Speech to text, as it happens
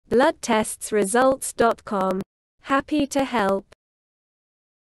BLOODTESTSVLOG. Happy to help.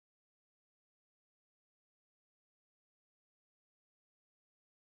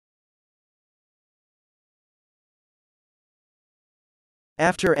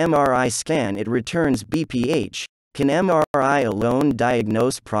 After MRI scan it returns BPH. Can MRI alone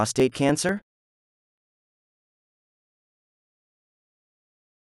diagnose prostate cancer?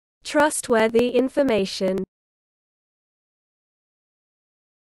 Trustworthy information.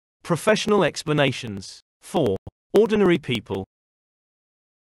 Professional explanations. For ordinary people.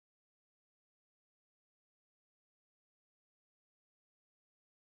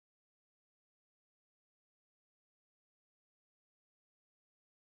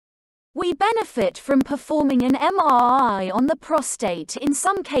 We benefit from performing an MRI on the prostate in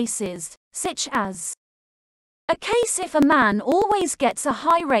some cases, such as a case if a man always gets a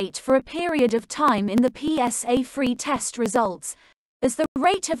high rate for a period of time in the PSA-free test results, as the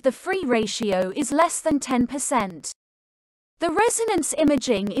rate of the free ratio is less than 10%. The resonance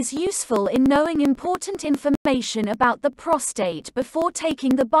imaging is useful in knowing important information about the prostate before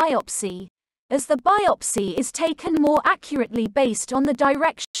taking the biopsy, as the biopsy is taken more accurately based on the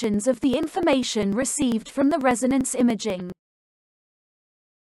directions of the information received from the resonance imaging.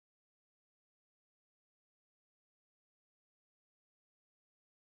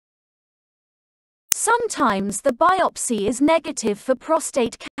 Sometimes the biopsy is negative for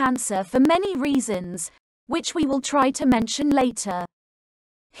prostate cancer for many reasons, which we will try to mention later.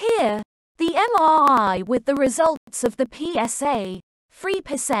 Here, the MRI with the results of the PSA-free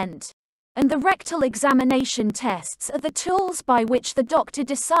 % and the rectal examination tests are the tools by which the doctor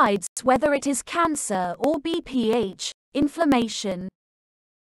decides whether it is cancer or BPH, inflammation.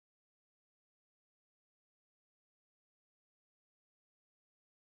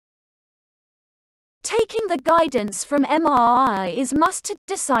 Taking the guidance from MRI is must to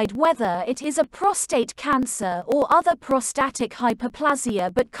decide whether it is a prostate cancer or other prostatic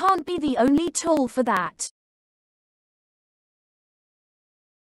hyperplasia, but can't be the only tool for that.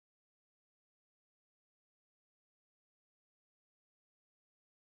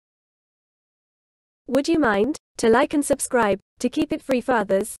 Would you mind to like and subscribe to keep it free for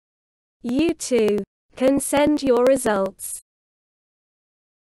others? You too can send your results